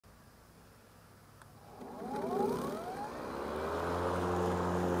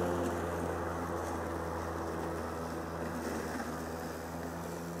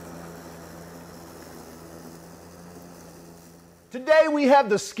Today we have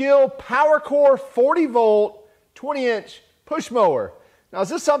the SKIL PWRCORE 40 volt 20-inch push mower. Now is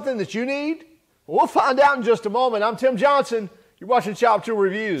this something that you need? Well, we'll find out in just a moment. I'm Tim Johnson. You're watching Shop Tool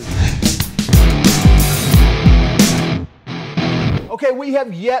Reviews. Okay, we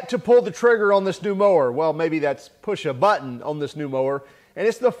have yet to pull the trigger on this new mower. Well, maybe that's push a button on this new mower. And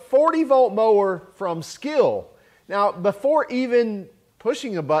it's the 40 volt mower from SKIL. Now, before even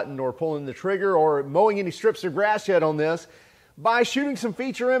pushing a button or pulling the trigger or mowing any strips of grass yet on this, by shooting some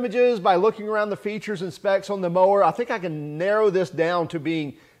feature images, by looking around the features and specs on the mower, I think I can narrow this down to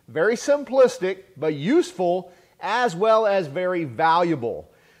being very simplistic, but useful, as well as very valuable.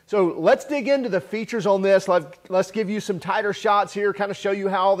 So let's dig into the features on this. Let's give you some tighter shots here, kind of show you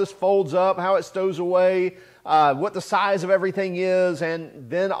how all this folds up, how it stows away, what the size of everything is, and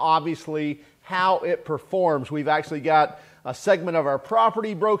then obviously how it performs. We've actually got a segment of our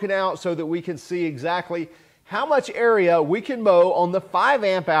property broken out so that we can see exactly how much area we can mow on the 5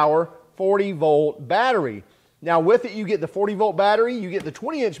 amp hour 40 volt battery. Now with it, you get the 40 volt battery, you get the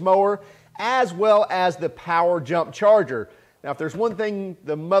 20-inch mower, as well as the power jump charger. Now if there's one thing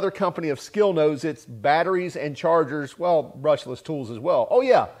the mother company of SKIL knows, it's batteries and chargers, well, brushless tools as well. Oh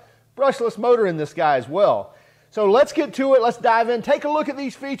yeah, brushless motor in this guy as well. So let's get to it, let's dive in, take a look at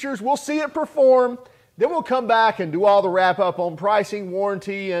these features, we'll see it perform, then we'll come back and do all the wrap up on pricing,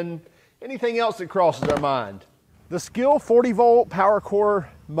 warranty, and anything else that crosses our mind. The SKIL 40 volt PWRCORE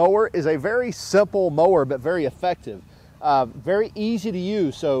mower is a very simple mower, but very effective. Very easy to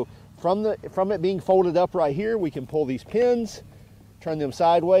use. So from it being folded up right here, we can pull these pins, turn them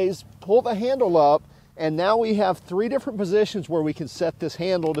sideways, pull the handle up, and now we have 3 different positions where we can set this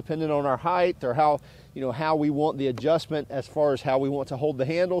handle depending on our height or how we want the adjustment as far as how we want to hold the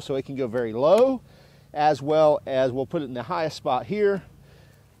handle. So it can go very low, as well as we'll put it in the highest spot here.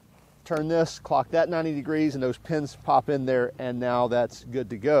 Turn this, clock that 90 degrees, and those pins pop in there, and now that's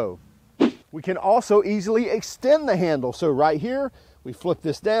good to go. We can also easily extend the handle. So right here, we flip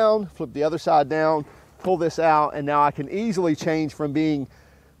this down, flip the other side down, pull this out, and now I can easily change from being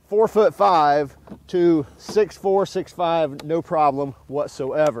 4'5" to 6'4", 6'5", no problem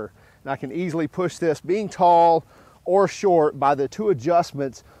whatsoever. And I can easily push this being tall or short by the 2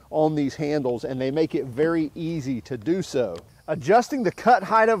 adjustments on these handles, and they make it very easy to do so. Adjusting the cut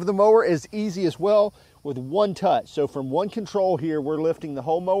height of the mower is easy as well with one touch. So from one control here, we're lifting the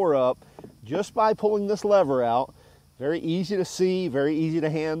whole mower up just by pulling this lever out. Very easy to see, very easy to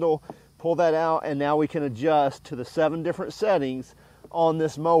handle. Pull that out, and now we can adjust to the 7 different settings on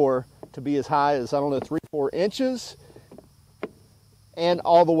this mower to be as high as, 3-4 inches, and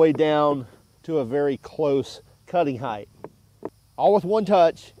all the way down to a very close cutting height. All with one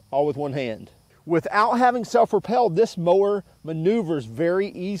touch, all with one hand. Without having self-propelled, this mower maneuvers very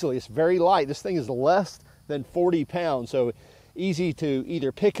easily. It's very light. This thing is less than 40 pounds, so easy to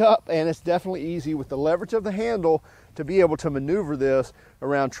either pick up, and it's definitely easy with the leverage of the handle to be able to maneuver this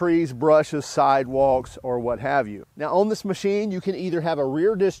around trees, brushes, sidewalks, or what have you. Now on this machine, you can either have a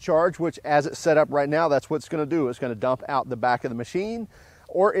rear discharge, which as it's set up right now, that's what it's going to do. It's going to dump out the back of the machine.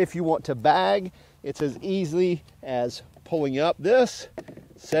 Or if you want to bag, it's as easy as pulling up this,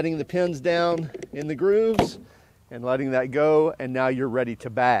 setting the pins down in the grooves, and letting that go, and now you're ready to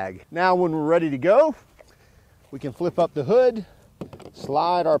bag. Now when we're ready to go, we can flip up the hood,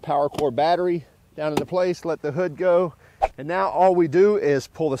 slide our PWRCORE battery down into place, let the hood go, and now all we do is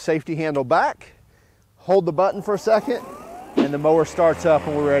pull the safety handle back, hold the button for a second, and the mower starts up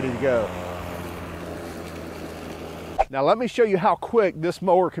and we're ready to go. Now let me show you how quick this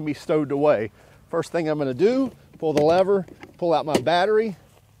mower can be stowed away. First thing I'm going to do, pull the lever, pull out my battery,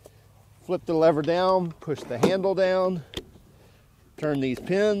 flip the lever down, push the handle down, turn these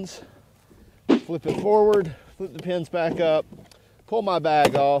pins, flip it forward, flip the pins back up, pull my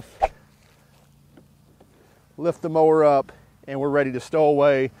bag off, lift the mower up, and we're ready to stow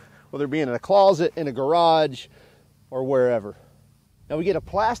away, whether it be in a closet, in a garage, or wherever. Now we get a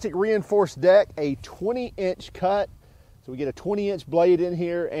plastic reinforced deck, a 20-inch cut, so we get a 20-inch blade in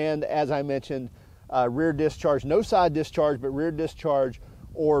here, and as I mentioned, rear discharge, no side discharge, but rear discharge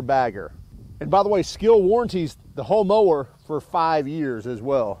or bagger. And by the way, SKIL warranties the whole mower for 5 years as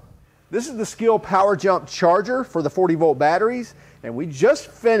well. This is the SKIL Power Jump Charger for the 40 volt batteries, and we just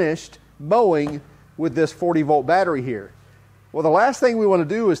finished mowing with this 40 volt battery here. Well, the last thing we want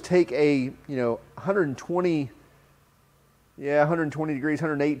to do is take a 120 degrees,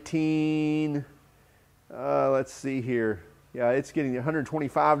 118, let's see here. Yeah, it's getting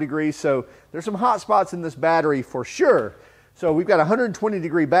 125 degrees, so there's some hot spots in this battery for sure. So we've got a 120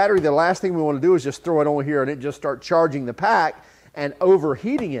 degree battery. The last thing we want to do is just throw it on here and it just start charging the pack and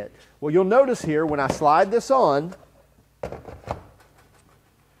overheating it. Well, you'll notice here when I slide this on, I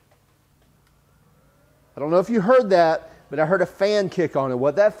don't know if you heard that, but I heard a fan kick on it.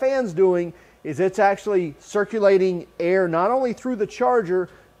 What that fan's doing is it's actually circulating air not only through the charger,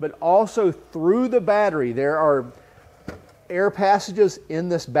 but also through the battery. There are air passages in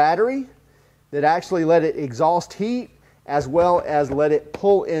this battery that actually let it exhaust heat as well as let it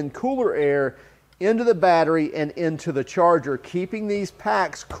pull in cooler air into the battery and into the charger, keeping these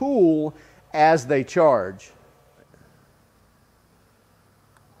packs cool as they charge.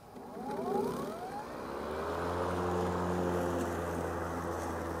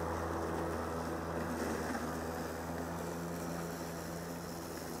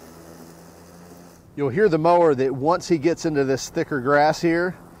 You'll hear the mower that once he gets into this thicker grass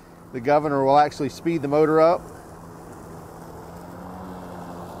here, the governor will actually speed the motor up.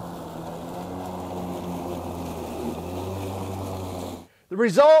 The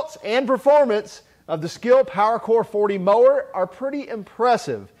results and performance of the SKIL PWRCORE40 mower are pretty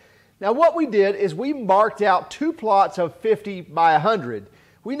impressive. Now what we did is we marked out 2 plots of 50 by 100.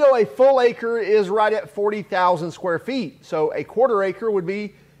 We know a full acre is right at 40,000 square feet, so a quarter acre would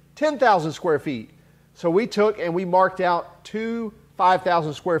be 10,000 square feet. So we took and we marked out 2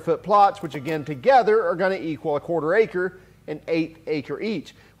 5,000 square foot plots, which again together are going to equal a quarter acre and 1/8 acre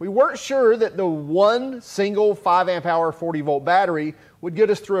each. We weren't sure that the one single 5 amp hour 40 volt battery would get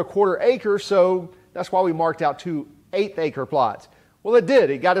us through a quarter acre, so that's why we marked out 2 1/8 acre plots. Well, it did.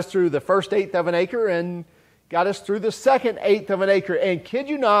 It got us through the first 1/8 of an acre and got us through the second 1/8 of an acre. And kid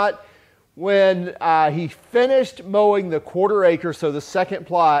you not, when he finished mowing the quarter acre, so the second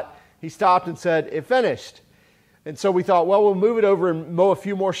plot, he stopped and said, "It finished." And so we thought, well, we'll move it over and mow a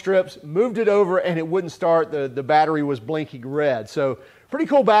few more strips. Moved it over and it wouldn't start. The battery was blinking red. So pretty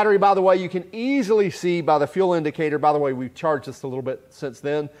cool battery, by the way. You can easily see by the fuel indicator. By the way, we've charged this a little bit since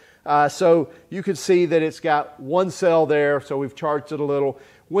then. So you could see that it's got one cell there. So we've charged it a little.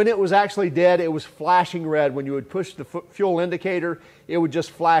 When it was actually dead, it was flashing red. When you would push the fuel indicator, it would just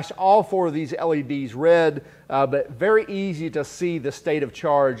flash all 4 of these LEDs red, but very easy to see the state of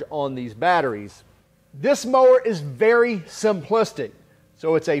charge on these batteries. This mower is very simplistic.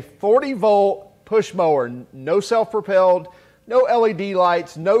 So it's a 40 volt push mower, no self-propelled, no LED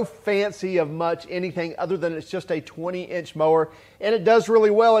lights, no fancy of much anything other than it's just a 20-inch mower, and it does really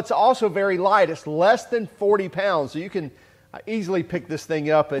well. It's also very light. It's less than 40 pounds, so you can easily pick this thing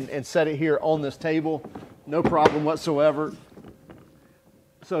up and set it here on this table, no problem whatsoever.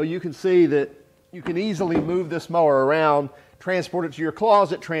 So you can see that you can easily move this mower around, transport it to your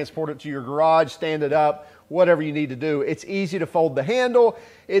closet, transport it to your garage, stand it up, whatever you need to do. It's easy to fold the handle.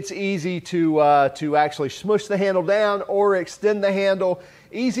 It's easy to actually smush the handle down or extend the handle.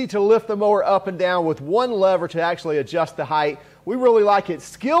 Easy to lift the mower up and down with one lever to actually adjust the height. We really like it.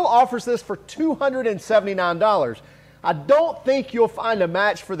 SKIL offers this for $279. I don't think you'll find a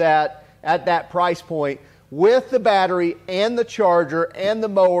match for that at that price point with the battery and the charger and the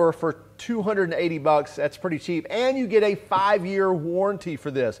mower for $280. That's pretty cheap. And you get a 5-year warranty for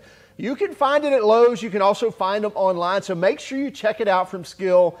this. You can find it at Lowe's. You can also find them online. So make sure you check it out from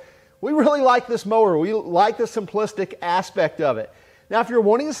SKIL. We really like this mower. We like the simplistic aspect of it. Now, if you're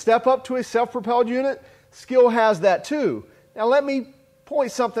wanting to step up to a self-propelled unit, SKIL has that too. Now, let me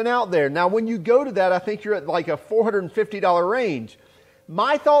point something out there. Now, when you go to that, I think you're at like a $450 range.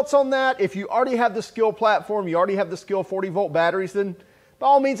 My thoughts on that, if you already have the SKIL platform, you already have the SKIL 40 volt batteries, then by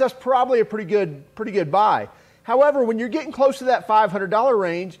all means, that's probably a pretty good buy. However, when you're getting close to that $500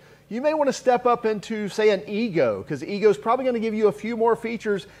 range, you may want to step up into, say, an Ego, because Ego is probably going to give you a few more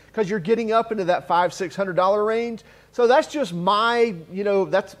features because you're getting up into that $500-600 range. So that's just my,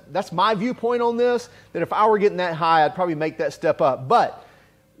 that's my viewpoint on this, that if I were getting that high, I'd probably make that step up. But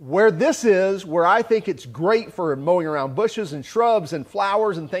where this is, where I think it's great for mowing around bushes and shrubs and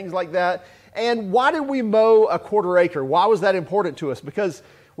flowers and things like that. And why did we mow a quarter acre? Why was that important to us? Because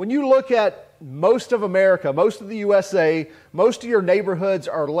when you look at most of America, most of the USA, most of your neighborhoods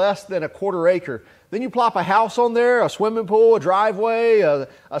are less than a quarter acre. Then you plop a house on there, a swimming pool, a driveway, a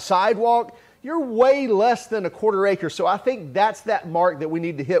sidewalk. You're way less than a quarter acre. So I think that's that mark that we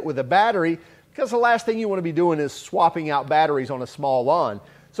need to hit with a battery, because the last thing you want to be doing is swapping out batteries on a small lawn.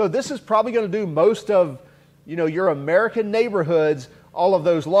 So this is probably going to do most of, your American neighborhoods, all of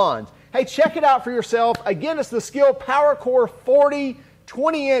those lawns. Hey, check it out for yourself. Again, it's the SKIL PWRCORE40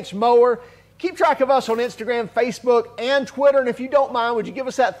 20-inch mower. Keep track of us on Instagram, Facebook, and Twitter. And if you don't mind, would you give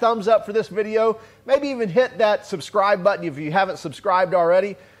us that thumbs up for this video? Maybe even hit that subscribe button if you haven't subscribed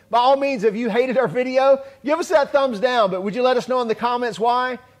already. By all means, if you hated our video, give us that thumbs down. But would you let us know in the comments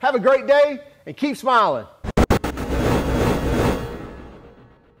why? Have a great day and keep smiling.